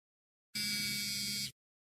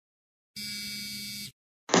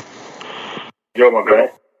Yo, my guy.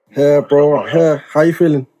 Hey, bro. Hey, how you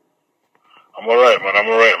feeling? I'm alright,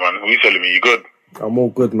 man. Who you telling me? You good? I'm all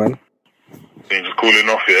good, man. Things just cooling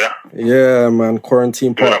off, yeah? Yeah, man.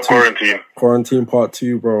 Quarantine Doing part that two. quarantine. Quarantine part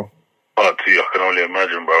 2, bro. Part 2, I can only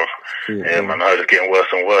imagine, bro. Yeah, man. How it's getting worse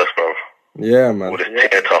and worse, bro. Yeah, man. All this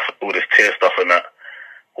tear stuff and that.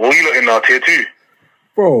 What are you looking now, tier 2?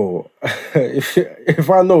 Bro, if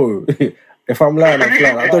I know, if I'm lying, I'm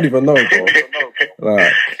flying. I don't even know, bro.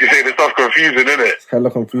 Like, You say this stuff's confusing, isn't it? it's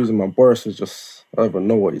hella confusing, man. Boris is just, I don't even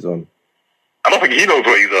know what he's on. I don't think he knows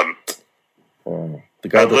what he's on. Bro,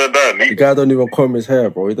 the guy don't even comb his hair,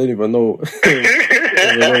 bro. He don't even know. He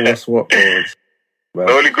don't even know what's what, bro. Man.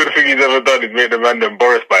 The only good thing he's ever done is make the man them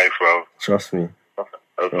Boris bikes, bro. Trust me.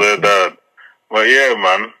 I swear that. But yeah,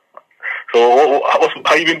 man. So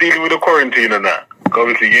how you been dealing with the quarantine and that?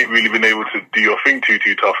 Obviously, you ain't really been able to do your thing too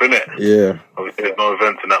tough, innit? Yeah. Obviously, there's no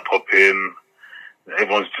events and that pop in.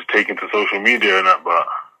 Everyone's just taking to social media and that, but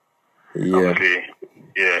obviously,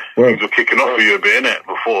 yeah, things were kicking off for you a bit, innit,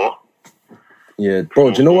 before. Yeah,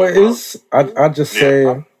 bro, do you know what it is? I'd just say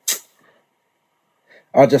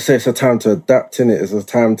it's a time to adapt, innit? It's a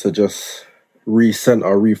time to just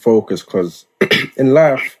recenter, refocus, because in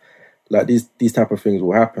life, like, these type of things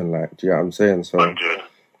will happen, like, do you know what I'm saying? So, 100.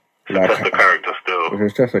 Like, it's just a character still.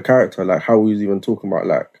 It's just a character, like, how we was even talking about,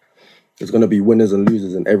 like, there's going to be winners and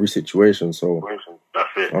losers in every situation, so that's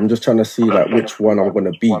it. I'm just trying to see, like, which one I'm going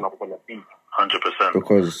to beat. 100%.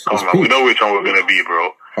 Because we know which one we're going to be,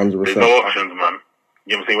 bro. 100%. There's no options, man.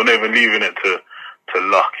 You know what I'm saying? We're not even leaving it to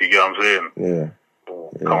luck, you get what I'm saying? Yeah.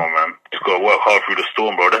 Come on, man. Just got to work hard through the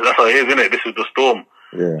storm, bro. That's how it is, isn't it? This is the storm.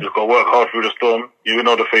 Yeah. Just got to work hard through the storm. You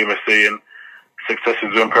know the famous saying, success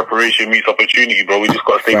is when preparation meets opportunity, bro. We just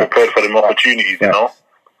got to stay prepared for them opportunities, you know?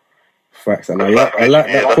 Facts. And I like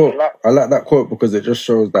that quote. I like that quote because it just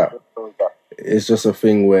shows that it's just a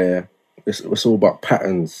thing where it's all about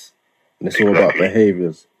patterns and it's all about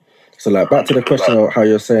behaviours. So, like, back to the question of how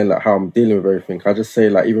you're saying, like, how I'm dealing with everything, I just say,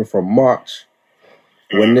 like, even from March,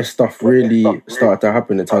 when this stuff really started to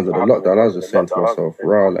happen in terms of the lockdown, I was just saying to myself,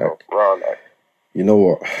 you know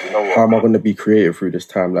what? How am I going to be creative through this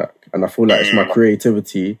time? Like, and I feel like it's my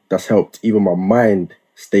creativity that's helped even my mind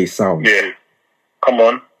stay sound. Yeah. Come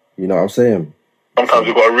on. You know what I'm saying? Sometimes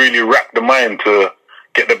you've got to really rack the mind to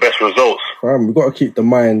get the best results. We've got to keep the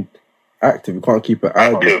mind active. We can't keep it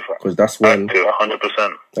idle, because that's when... Active,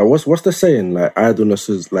 100%. What's the saying? Like, idleness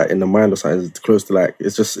is, like, in the mind or something. It's close to, like...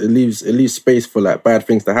 It's just... It leaves space for, like, bad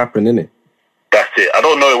things to happen, innit? That's it. I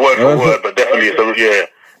don't know it word for word, but definitely it's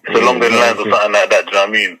along the lines of something like that. Do you know what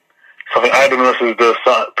I mean? Something idleness is the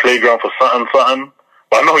playground for something.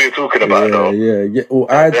 But I know what you're talking about, though. Yeah. Well,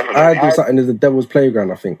 idle something is the devil's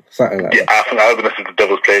playground, I think. Something like that. I think idleness is the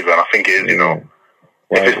devil's playground. I think it is, you know.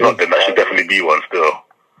 If it's not, then that should definitely be one still.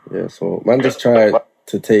 Yeah, so man just tried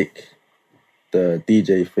to take the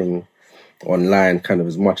DJ thing online kind of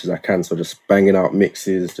as much as I can. So just banging out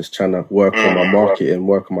mixes, just trying to work on my marketing,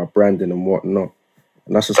 work on my branding and whatnot.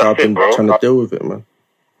 And that's just how I've been trying to deal with it, man.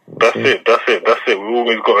 That's it. We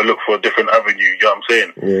always got to look for a different avenue, you know what I'm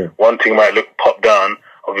saying? Yeah. One thing might look pop down,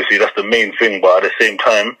 obviously that's the main thing, but at the same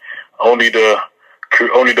time, only the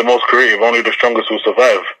most creative, only the strongest will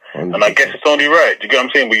survive. 100%. And I guess it's only right, do you get what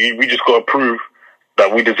I'm saying? We just got to prove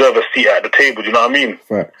that we deserve a seat at the table, do you know what I mean?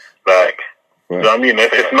 Right. Like, do you know what I mean?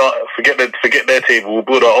 If not, forget their table, we'll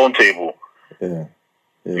build our own table. Yeah.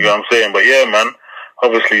 You know what I'm saying? But yeah, man,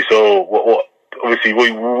 obviously, so what obviously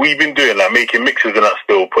we've been doing, like, making mixes and that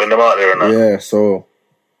still, putting them out there and that. Yeah, so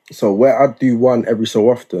where I do one every so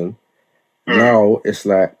often, now it's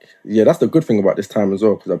like, that's the good thing about this time as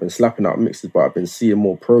well, because I've been slapping out mixes, but I've been seeing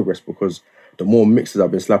more progress, because the more mixes I've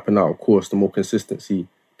been slapping out, of course, the more consistency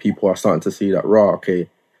people are starting to see that,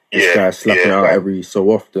 this guy's slapping out every so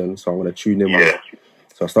often, so I'm going to tune in.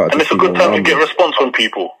 So I started and it's a good time to get response from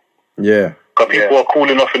people. Yeah. Because people are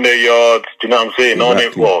cooling off in their yards, do you know what I'm saying?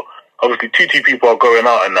 Exactly. Well, obviously, 2T people are going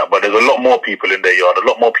out and that, but there's a lot more people in their yard, a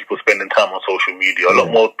lot more people spending time on social media, a lot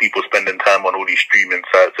more people spending time on all these streaming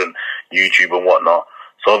sites and YouTube and whatnot.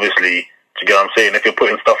 So obviously, do you get what I'm saying? If you're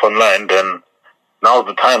putting stuff online, then now's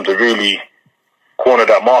the time to really corner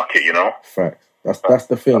that market, you know? Facts. That's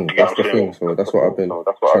the thing. That's the thing. So that's what I've been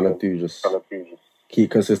trying to do. Just keep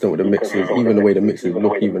consistent with the mixes, even the way the mixes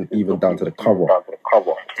look, even down to the cover. I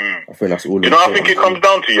think that's all. You know, I think it comes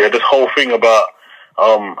down to this whole thing about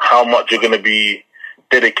how much you're going to be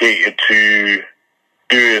dedicated to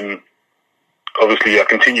doing. Obviously, I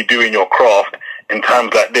continue doing your craft in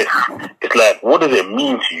times like this. It's like, what does it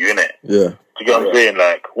mean to you, innit? Yeah. Do you get what I'm saying?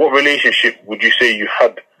 Like, what relationship would you say you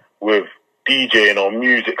had with DJing or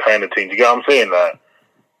music kind of thing? Do you get what I'm saying? Like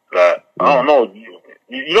I don't know.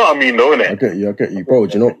 You know what I mean, though, innit? I get you, bro.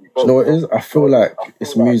 Do you know what it is? I feel like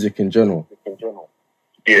it's music in general.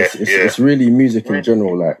 Yeah, it's really music in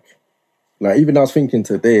general. Like even I was thinking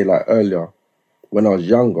today, like earlier, when I was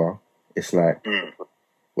younger, it's like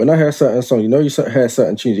when I hear a certain song, you know, you hear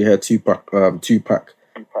certain tunes. You hear Tupac,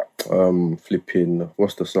 flipping.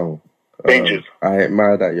 What's the song? Dangers. I Ain't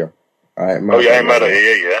Mad At You. I Ain't Mad. Oh yeah, I Ain't Mad At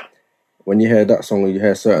You. Yeah. When you hear that song, or you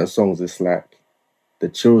hear certain songs, it's like the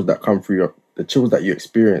chills that come through the chills that you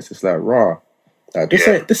experience. It's like raw. Like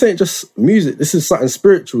this ain't just music. This is something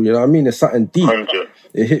spiritual. You know what I mean? It's something deep. 100.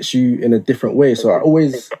 It hits you in a different way. So I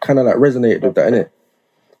always kind of like resonated with that, innit?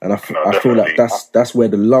 And I feel like that's where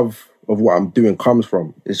the love of what I'm doing comes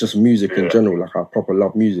from. It's just music in general. Like I proper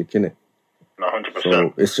love music, innit? 100%.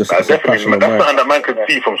 So it's just that's something that man could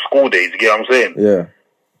see from school days. You get what I'm saying? Yeah.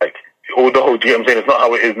 Like although, do you get what I'm saying? It's not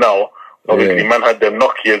how it is now. Obviously, man had them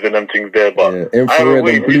Nokias and them things there, but infrared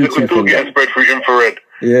and Bluetooth we're still getting spread through infrared.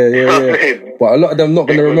 Yeah. But a lot of them not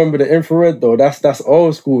gonna remember the infrared though. That's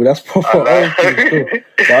old school. That's proper old school still.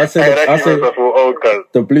 But I say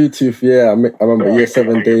the Bluetooth. Yeah, I remember year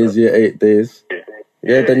 7 days, year 8 days.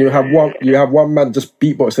 Yeah, then you have one man just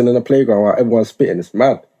beatboxing in the playground while everyone's spitting. It's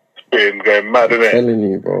mad. Spitting, going mad, isn't it? I'm telling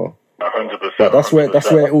you, bro. 100%. But that's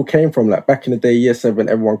where it all came from. Like back in the day, year 7,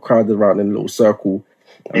 everyone crowded around in a little circle,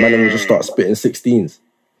 and man would just start spitting 16s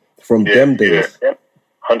from them days.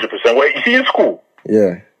 100%. Wait, you see in school?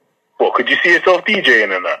 Yeah. What, could you see yourself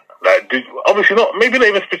DJing and that? Like, obviously not, maybe not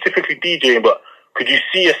even specifically DJing, but could you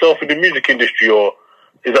see yourself in the music industry, or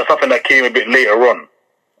is that something that came a bit later on?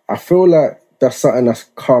 I feel like that's something that's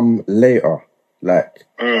come later. Like,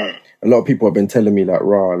 a lot of people have been telling me, like,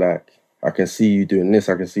 rah, like, I can see you doing this,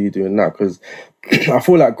 I can see you doing that, because I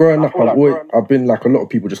feel like growing up, I've been like a lot of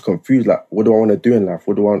people just confused, like, what do I want to do in life?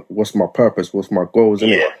 What's my purpose? What's my goals,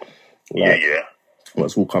 innit? Like,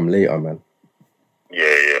 what's all come later, man.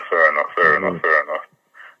 Yeah, fair enough.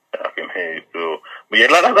 I can hear you still. But yeah,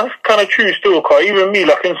 like, that's kind of true still, because even me,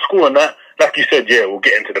 like in school and that, like you said, we'll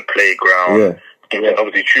get into the playground. Yeah.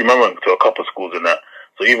 Obviously, true, man went to a couple of schools and that.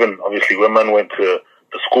 So even, obviously, when man went to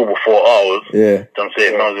the school before hours, I'm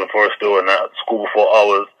saying, man was in Forest Hill and that, school before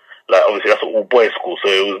hours, like, obviously, that's an all-boys school, so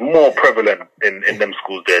it was more prevalent in them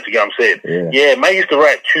schools there, do you get what I'm saying? Yeah, man used to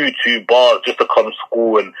write two bars just to come to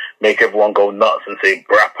school and make everyone go nuts and say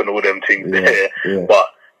brap and all them things there. But,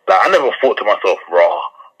 like, I never thought to myself,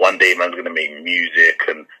 one day man's going to make music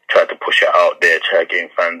and try to push it out there, try getting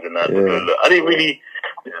fans and that. I didn't really,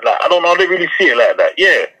 like, I didn't really see it like that.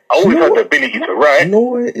 Yeah, I always had the ability to write. You know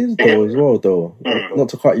what it is, though, as well, though? Not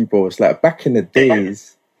to cut you, bro. It's like, back in the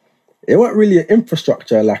days, it wasn't really an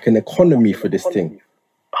infrastructure, like an economy for this thing.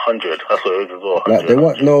 100, that's what it is as well. Like, there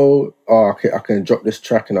wasn't no, I can drop this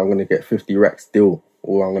track and I'm going to get 50 racks deal,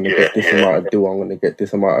 or I'm going to get this amount of deal, I'm going to get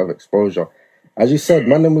this amount of exposure. As you said,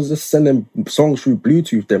 man, them was just sending songs through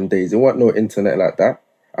Bluetooth them days. There wasn't no internet like that.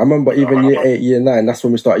 I remember even year 8, year 9, that's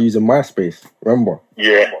when we started using MySpace. Remember?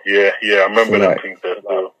 Yeah. I remember them things there.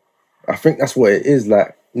 I think that's what it is.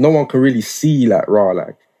 Like, no one can really see, like,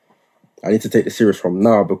 like, I need to take this serious from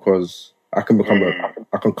now because I can become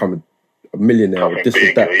a millionaire or this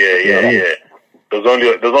or that. Yeah. There's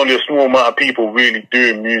only a small amount of people really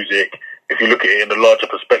doing music. If you look at it in a larger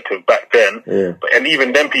perspective back then, and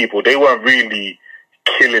even them people, they weren't really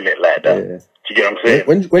killing it like that. Do you get what I'm saying?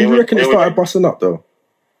 When do you reckon it started busting up though?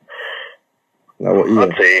 Like what year?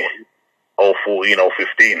 I'd say 14,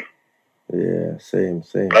 15. Yeah, same.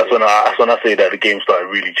 That's when I say that the game started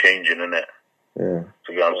really changing, innit? Yeah.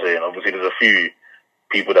 So you know what I'm saying? Obviously, there's a few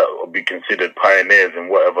people that would be considered pioneers and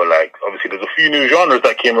whatever. Like, obviously, there's a few new genres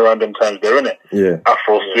that came around them times there, innit? Yeah.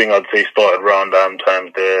 Afro swing, I'd say, started around them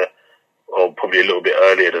times there. Or probably a little bit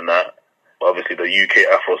earlier than that. But obviously, the UK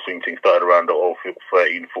Afro swing thing started around the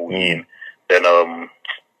 13, 14. Then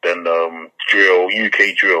drill,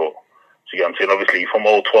 UK drill. So you know what I'm saying? Obviously, from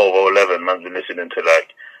 12, 11, man's been listening to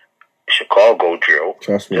like Chicago drill.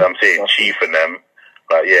 Trust me. You know what I'm saying? Chief and them.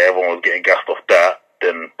 Like, everyone was getting gassed off that.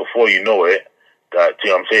 Then before you know it, that, you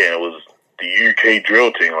know what I'm saying? It was the UK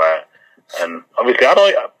drill thing, like. And obviously,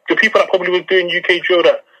 the people that probably was doing UK drill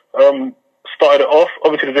that started it off.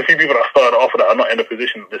 Obviously, there's a few people that started it off that are not in the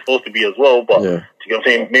position that they're supposed to be as well. But, you know what I'm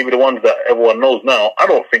saying? Maybe the ones that everyone knows now, I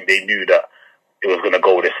don't think they knew that it was going to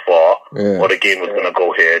go this far or the game was going to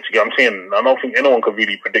go here. Do you get what I'm saying? I don't think anyone could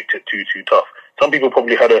really predict it too tough. Some people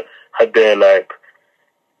probably had their, like,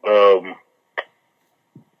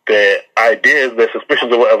 their ideas, their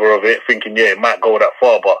suspicions or whatever of it, thinking, it might go that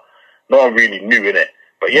far, but no one really knew, innit?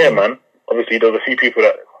 But man, obviously there was a few people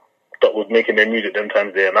that was making their music them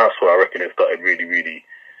times there, and that's where I reckon it started really, really,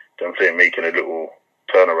 you know what I'm saying, making a little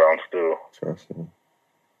turnaround still. Trust me.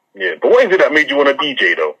 Yeah, but what is it that made you want to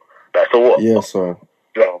DJ though? Like, so what? Yeah, so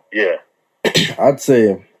yeah, I'd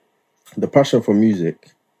say the passion for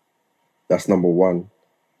music. That's number one,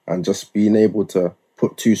 and just being able to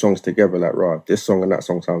put two songs together. Like, right, this song and that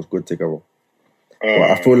song sounds good together. But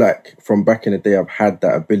I feel like from back in the day, I've had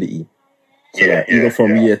that ability. So even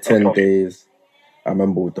from year 10 days, I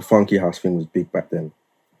remember the Funky House thing was big back then.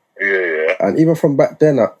 Yeah. And even from back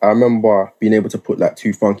then, I remember being able to put like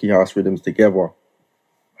two Funky House rhythms together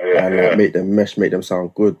and like, make them mesh, make them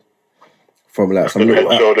sound good. From like some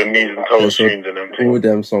little show the knees and toes tunes and them.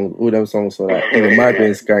 All them songs. So like even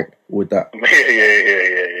Migraine Skank with that.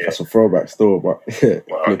 Yeah. That's a throwback still, but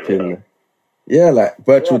flipping. Yeah, like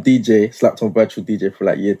virtual DJ, slapped on virtual DJ for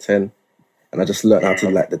like year 10. And I just learned how to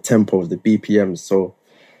like the tempos, the BPMs. So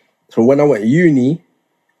when I went to uni,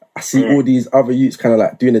 I see all these other youths kind of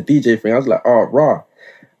like doing the DJ thing. I was like, oh, rah.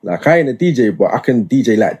 Like I ain't a DJ, but I can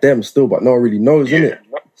DJ like them still, but no one really knows, innit?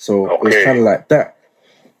 So it was kind of like that.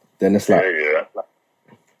 Then it's like,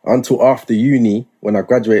 until after uni, when I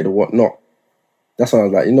graduated or whatnot, that's when I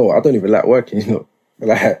was like, you know what, I don't even like working, you know?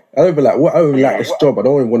 Like, I don't even like this job. I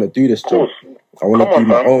don't even want to do this job. I want to do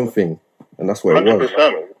my own thing. And that's what 100%. It was.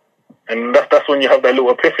 And that's when you have that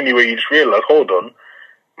little epiphany where you just realise, hold on,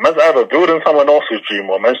 man's either building someone else's dream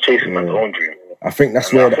or man's chasing man's own dream. I think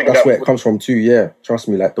that's where it comes from too, yeah. Trust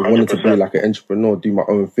me, like the 100%. Wanting to be like an entrepreneur, do my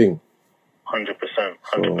own thing. 100%.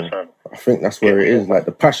 So I think that's where it is, like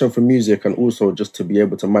the passion for music and also just to be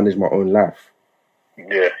able to manage my own life.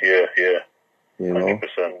 Yeah. You know? 100%,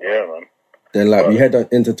 yeah, man. Then like we head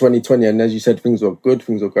into 2020 and as you said, things were good,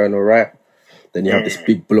 things were going all right. Then you have this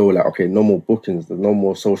big blow, like, okay, no more bookings, there's no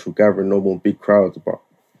more social gathering, no more big crowds. But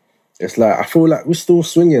it's like, I feel like we're still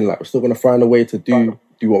swinging, like we're still going to find a way to do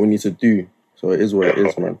what we need to do. So it is what it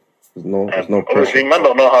is, man. There's no pressure. Obviously, man,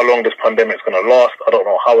 don't know how long this pandemic's going to last. I don't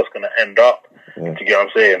know how it's going to end up. Yeah. Do you get what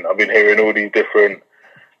I'm saying? I've been hearing all these different,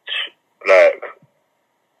 like,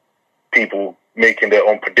 people making their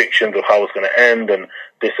own predictions of how it's going to end and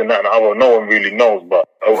this and that and other. No one really knows, but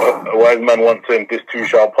a wise man once said, this too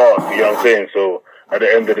shall pass. You know what I'm saying? So at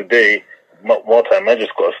the end of the day, more time, man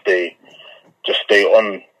just got to stay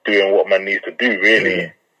on doing what man needs to do, really.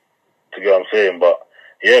 Yeah. To get what I'm saying? But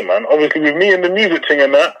yeah, man, obviously with me and the music thing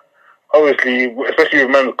and that, obviously, especially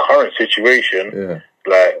with man's current situation,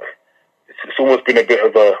 like, it's almost been a bit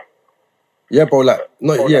of a... Yeah, bro, like,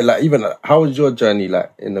 like, even, like, how was your journey,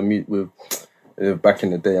 like, in the with back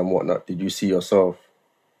in the day and whatnot? Did you see yourself,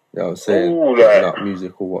 you know what I'm saying, picking up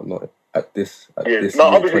music or whatnot at this year,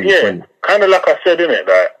 2020? Kind of like I said, innit,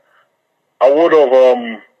 that I would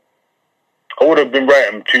have been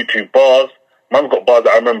writing two bars. Man's got bars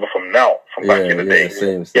that I remember from back in the day. Same,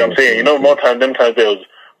 you know what I'm saying? You know, more time, them times there was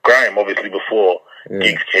grime, obviously, before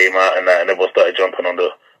gigs came out and that, and everyone started jumping on the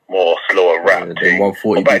more slower rap thing.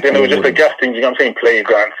 But back then, it was just the gas things, you know what I'm saying?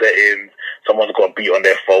 Playground settings, someone's got a beat on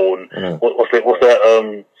their phone. What's that, was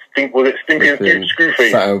it Stimpy and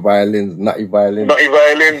Screwface? Satin violins, nutty violins,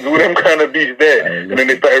 all them kind of beats there. And then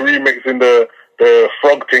they started remixing the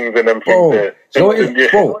frog things and them things there.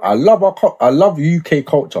 Bro, I love UK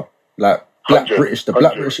culture. Like, the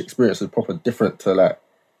Black British experience is proper different to, like,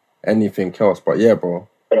 anything else. But yeah, bro.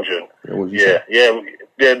 100.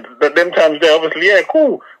 Them times there, obviously,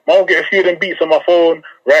 cool. I'll get a few of them beats on my phone,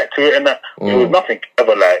 write to it and that. It was nothing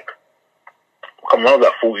ever like, when I was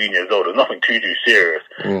like 14 years old, there's nothing too serious.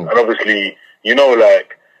 And obviously, you know,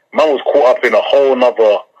 like, man was caught up in a whole nother,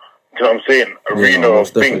 you know what I'm saying, arena of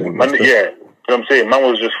things. You know what I'm saying? Man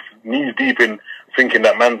was just knees deep in thinking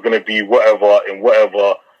that man's going to be whatever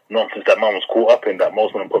nonsense that man was caught up in that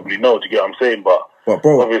most of them probably know. Do you get what I'm saying? But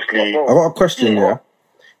bro, obviously... I got a question,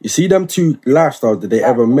 You see them two lifestyles, did they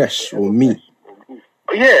ever mesh or meet?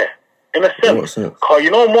 Yeah, in a sense. In what sense? Cause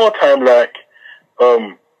you know, more time, like,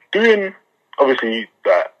 doing, obviously,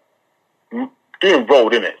 that, doing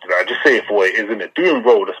road, innit? Like, just say it for what it is, innit? Doing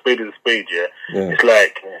road, a spade is a spade, yeah? It's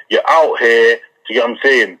like, you're out here, do you get what I'm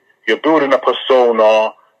saying? You're building a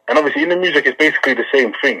persona, and obviously in the music, it's basically the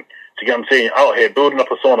same thing. Do you get what I'm saying? You're out here building a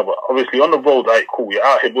persona, but obviously on the road, like, cool, you're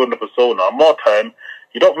out here building a persona. More time,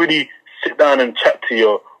 you don't really sit down and chat to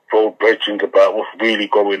your road brethren about what's really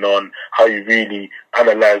going on, how you really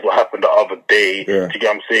analyse what happened the other day, do you get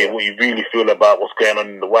what I'm saying, what you really feel about what's going on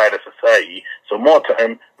in the wider society. So more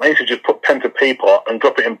time, man used to just put pen to paper and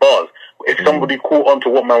drop it in bars. If somebody caught on to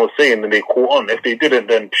what man was saying, then they caught on. If they didn't,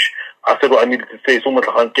 then I said what I needed to say. It's almost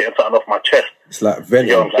like I'm getting something off my chest. It's like venting.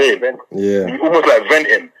 You know what I'm saying? Yeah. Almost like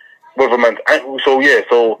venting. Whether man's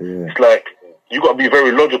it's like, you got to be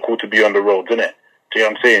very logical to be on the roads, innit? Do you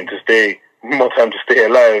know what I'm saying? To stay, more time to stay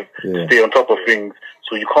alive, to stay on top of things.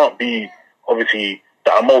 So you can't be, obviously,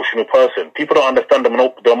 that emotional person. People don't understand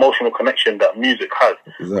the emotional connection that music has.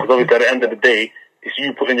 Because obviously, at the end of the day, it's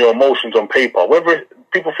you putting your emotions on paper. Whether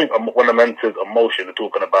people think when a man says emotion, they're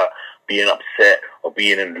talking about being upset or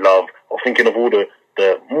being in love or thinking of all the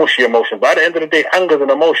mushy emotions. But at the end of the day, anger's an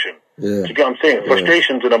emotion. Yeah. Do you get what I'm saying?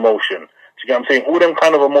 Frustration's an emotion. Do you get what I'm saying? All them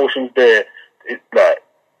kind of emotions there,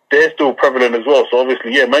 they're still prevalent as well. So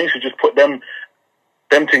obviously, man, you should just put them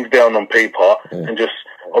things down on paper and just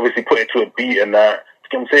obviously put it to a beat and that.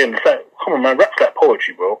 Do you get what I'm saying? It's like, come on, man, rap's like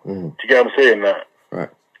poetry, bro. Do you get what I'm saying? That. Right.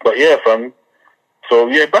 But yeah, fam. So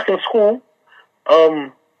yeah, back in school,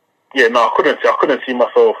 I couldn't see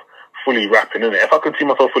myself fully rapping, innit? If I could see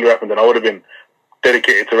myself fully rapping, then I would have been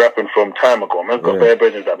dedicated to rapping from time ago. Man's got bare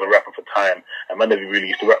brethren that have been rapping for time, and man never really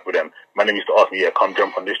used to rap with them. Man never used to ask me, come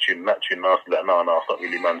jump on this tune and that tune. And I was like, no, it's not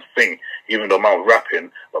really man's thing. Even though man was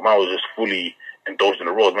rapping, but man was just fully indulged in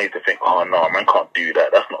the roles. Man used to think, oh no, man can't do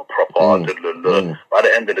that. That's not proper. But at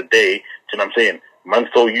the end of the day, do you know what I'm saying? Man's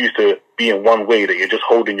so used to being one way that you're just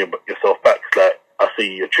holding yourself back. It's like, I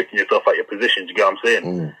see you're tricking yourself out your position. Do you get what I'm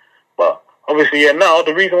saying? But obviously, now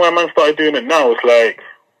the reason why man started doing it now is like,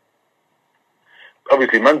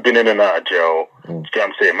 obviously, man's been in and out of jail. Do you get what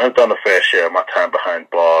I'm saying? Man's done a fair share of my time behind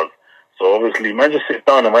bars. So obviously, man just sits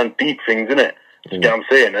down and man deep things, innit? Do you get what I'm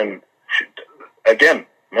saying? And again,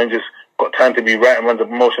 man just got time to be writing man's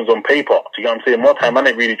emotions on paper. Do you get what I'm saying? More time, man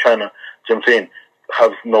ain't really trying to, do you know what I'm saying,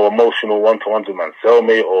 have no emotional one-to-ones with my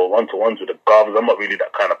cellmate or one-to-ones with the garbs. I'm not really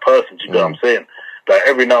that kind of person. Do you get what I'm saying? Like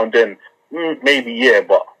every now and then, maybe,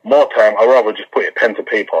 but more time, I'd rather just put it pen to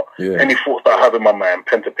paper. Any thoughts that I have in my mind,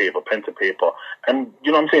 pen to paper. And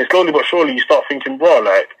you know what I'm saying? Slowly but surely, you start thinking, bro,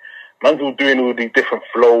 like, man's all doing all these different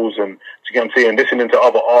flows and, do you get what I'm saying, listening to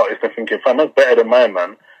other artists and thinking, fam, that's better than mine,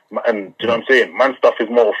 man. And, do you know what I'm saying? Man's stuff is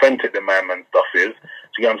more authentic than my man's stuff is. Do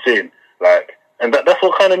you get what I'm saying? Like, and that's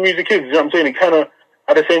what kind of music is. You know what I'm saying? It kind of,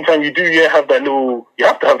 at the same time, you have that little,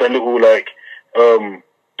 like,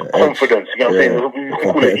 confidence, you know what I'm saying? You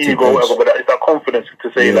can call it ego or whatever, but it's that confidence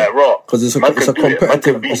to say, like, raw. Because it's a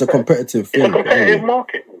competitive thing. It's a competitive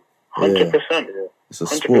market. 100%. It's a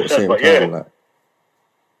sport, same time, like.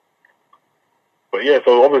 But yeah,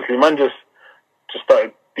 so obviously, man just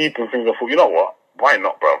started deep in things. I thought, you know what? Why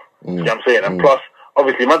not, bro? You know what I'm saying? And plus,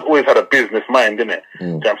 obviously, man's always had a business mind, innit? You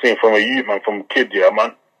know what I'm saying? From a youth, man, from a kid,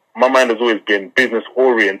 man. My mind has always been business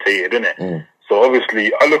orientated, innit? So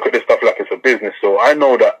obviously, I look at this stuff like it's a business. So I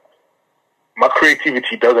know that my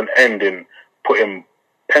creativity doesn't end in putting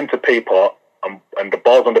pen to paper and the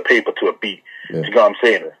bars on the paper to a beat. Do you know what I'm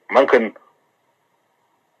saying? Man can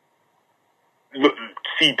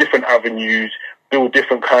see different avenues, build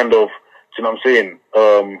different kind of, do you know what I'm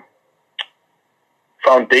saying?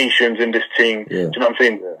 Foundations in this thing. Do you know what I'm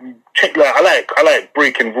saying? Check, like, I like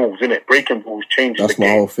breaking rules, innit? Breaking rules changes the game. That's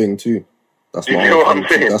my whole thing too.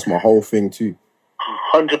 That's my whole thing too.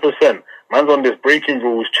 100%. Man's on this breaking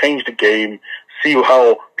rules, change the game, see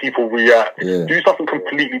how people react, do something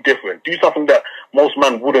completely different, do something that most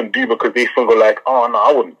men wouldn't do because they think like, oh no,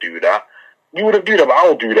 I wouldn't do that. You wouldn't do that, but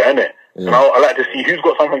I'll do that, innit? And I like to see who's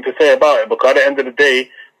got something to say about it, because at the end of the day,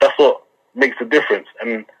 that's what makes the difference.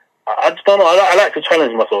 And I just don't know, I like to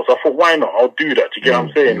challenge myself, so I thought, why not? I'll do that. Do you get what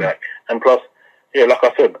I'm saying? Like, and plus, like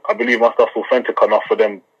I said, I believe my stuff's authentic enough for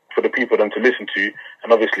the people to listen to,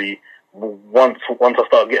 and obviously, once I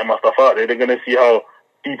start getting my stuff out there, they're gonna see how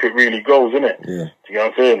deep it really goes, innit? Do you know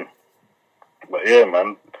what I'm saying? But yeah,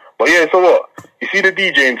 man. But yeah, so what? You see the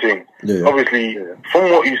DJing thing? Obviously,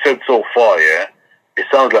 from what you said so far, it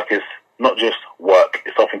sounds like it's not just work,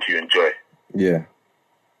 it's something you enjoy.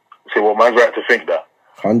 So what, man's right to think that?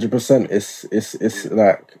 100%. It's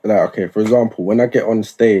like okay, for example, when I get on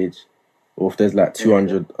stage, or if there's like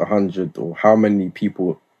 200, 100, or how many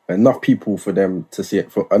people, enough people for them to see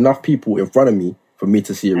it, for enough people in front of me for me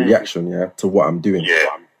to see a reaction, to what I'm doing.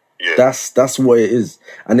 That's what it is.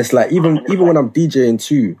 And it's like even when I'm DJing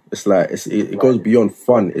too, it's like it goes beyond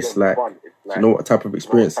fun. It's like, you know what type of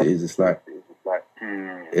experience it is. It's like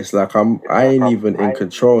I ain't even in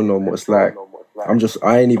control no more. It's like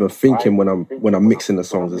I ain't even thinking when I'm mixing the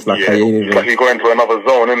songs. It's like I ain't even. It's like you go into another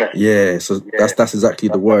zone, innit? Yeah, so that's exactly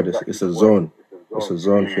the word. It's a zone. It's a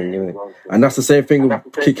zone thing, isn't it? And that's the same thing with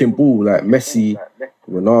kicking ball, like Messi,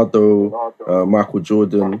 Ronaldo, Michael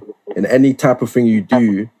Jordan, and any type of thing you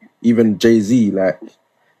do, even Jay-Z, like,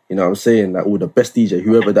 you know what I'm saying, like all the best DJ,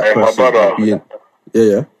 whoever that person might be in.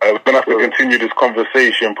 We're gonna have to continue this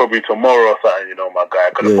conversation probably tomorrow or something, you know, my guy.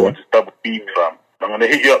 I gotta go into double beat, fam. I'm gonna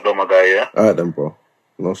hit you up though, my guy, Alright then, bro.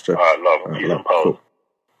 No stress. Alright, love. Peace and power. Cool.